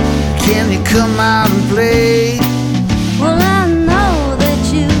 Can you come out and play? Well, I know that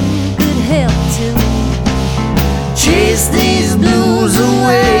you could help to chase these blues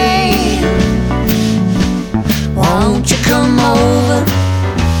away. Won't you come over?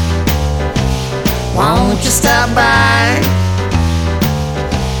 Won't you stop by?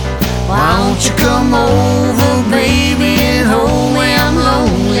 Won't you come over, baby, and hold me? I'm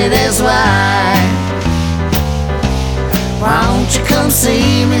lonely, that's why. Won't you come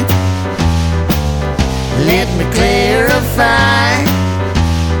see me? Let me clarify.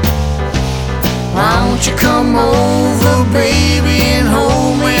 Won't you come over, baby, and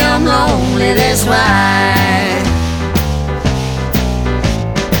hold me? I'm lonely, that's why.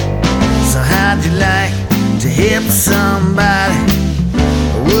 So how'd you like to help somebody?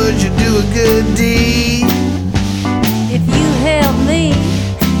 Or would you do a good deed? If you help me,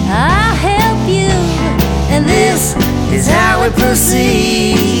 I'll help you, and this is how we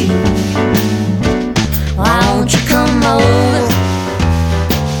proceed. Won't you come over?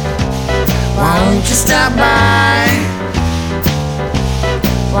 Won't you stop by?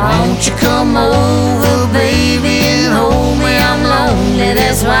 Won't you come over, baby, and hold me? I'm lonely,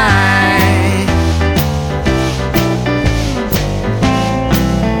 that's why.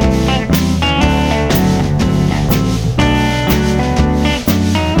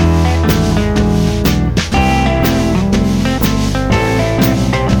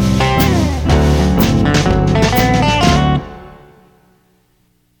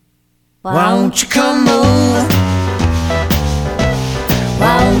 don't you come over?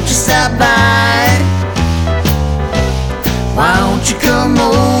 Why don't you stop by? Why don't you come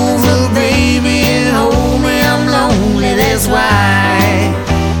over, baby, and hold me? I'm lonely, that's why.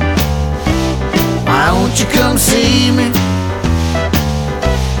 Why don't you come see me?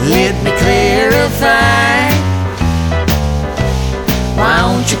 Let me clarify. Why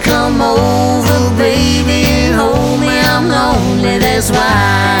don't you come over, baby, and hold me? I'm lonely, that's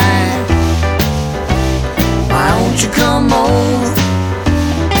why. Why don't you come over?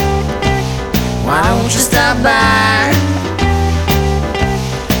 Why don't you stop by?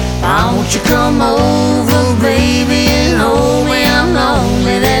 Why don't you come over, baby, and hold me? I'm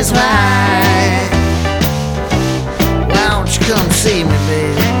lonely, that's why. Why don't you come see me,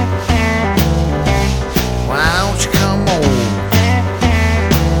 baby? Why don't you come over?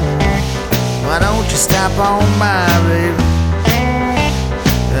 Why don't you stop on by, baby?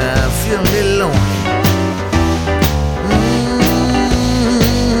 I feel a little lonely.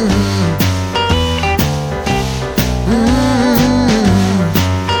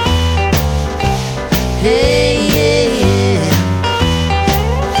 Hey, yeah, yeah.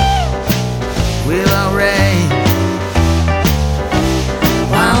 Well, alright.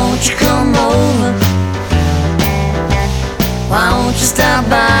 Why don't you come over? Why don't you stop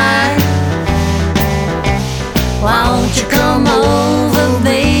by? Why don't you come over,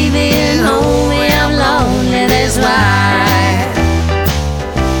 baby, and hold me? I'm lonely, that's why.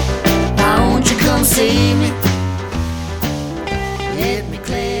 Why don't you come see me? Let me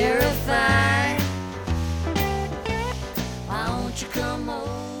clarify. Why don't you come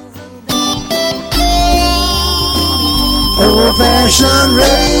over, baby? Old-fashioned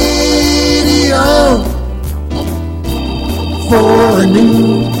radio for a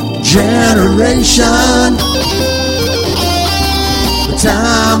new generation. The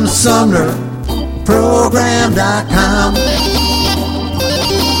Tom Sumner Program.com.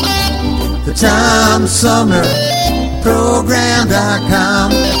 The Tom Sumner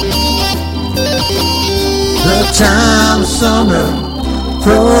Program.com. The Tom Sumner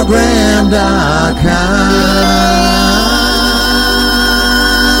Program.com.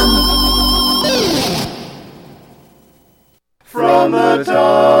 From the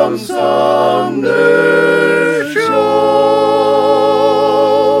Tom Sumner Show.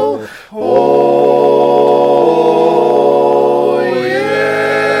 Oh,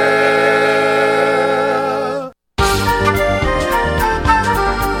 yeah.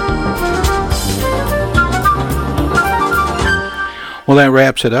 Well, that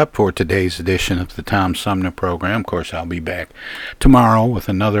wraps it up for today's edition of the Tom Sumner Program. Of course, I'll be back tomorrow with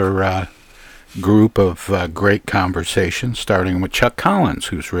another group of great conversations, starting with Chuck Collins,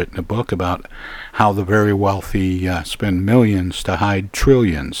 who's written a book about how the very wealthy spend millions to hide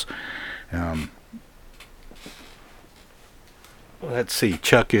trillions. Let's see,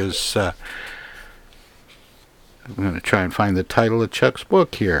 Chuck is... I'm going to try and find the title of Chuck's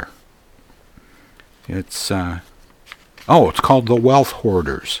book here. It's... it's called The Wealth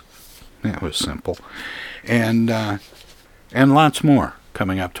Hoarders. That was simple. And lots more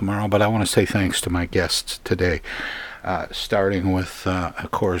coming up tomorrow, but I want to say thanks to my guests today, starting with,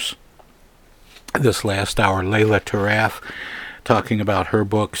 of course, this last hour, Laila Tarraf, talking about her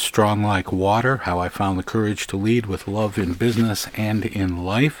book, Strong Like Water, How I Found the Courage to Lead with Love in Business and in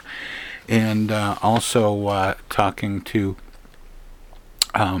Life, and also talking to,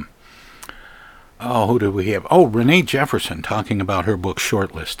 who did we have? Renee Jefferson, talking about her book,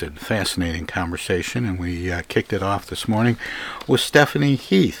 Shortlisted. Fascinating conversation, and we kicked it off this morning with Stephanie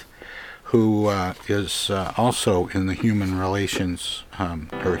Heath, who is also in the human relations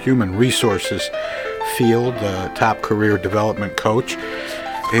or human resources field, top career development coach,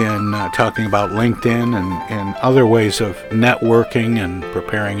 and talking about LinkedIn and other ways of networking and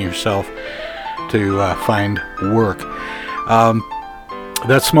preparing yourself to find work.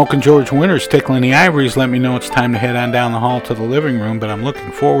 That's Smoking George Winters, Tickling the Ivories. Let me know it's time to head on down the hall to the living room, but I'm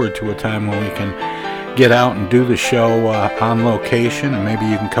looking forward to a time when we can get out and do the show on location, and maybe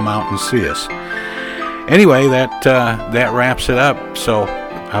you can come out and see us. Anyway, that wraps it up, so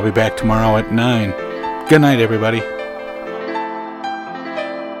I'll be back tomorrow at 9. Good night, everybody.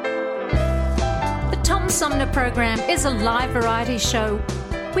 The Tom Sumner Program is a live variety show.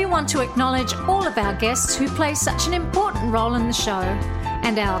 We want to acknowledge all of our guests who play such an important role in the show,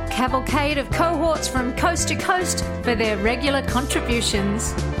 and our cavalcade of cohorts from coast to coast for their regular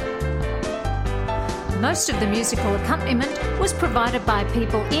contributions. Most of the musical accompaniment was provided by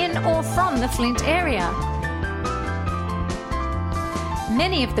people in or from the Flint area.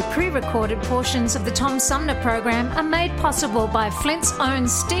 Many of the pre-recorded portions of the Tom Sumner program are made possible by Flint's own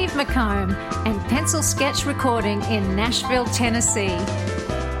Steve McComb and Pencil Sketch Recording in Nashville, Tennessee.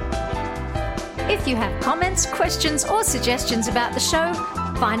 If you have comments, questions, or suggestions about the show,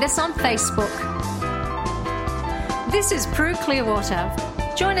 find us on Facebook. This is Prue Clearwater.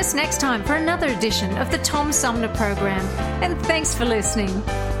 Join us next time for another edition of the Tom Sumner program, and thanks for listening.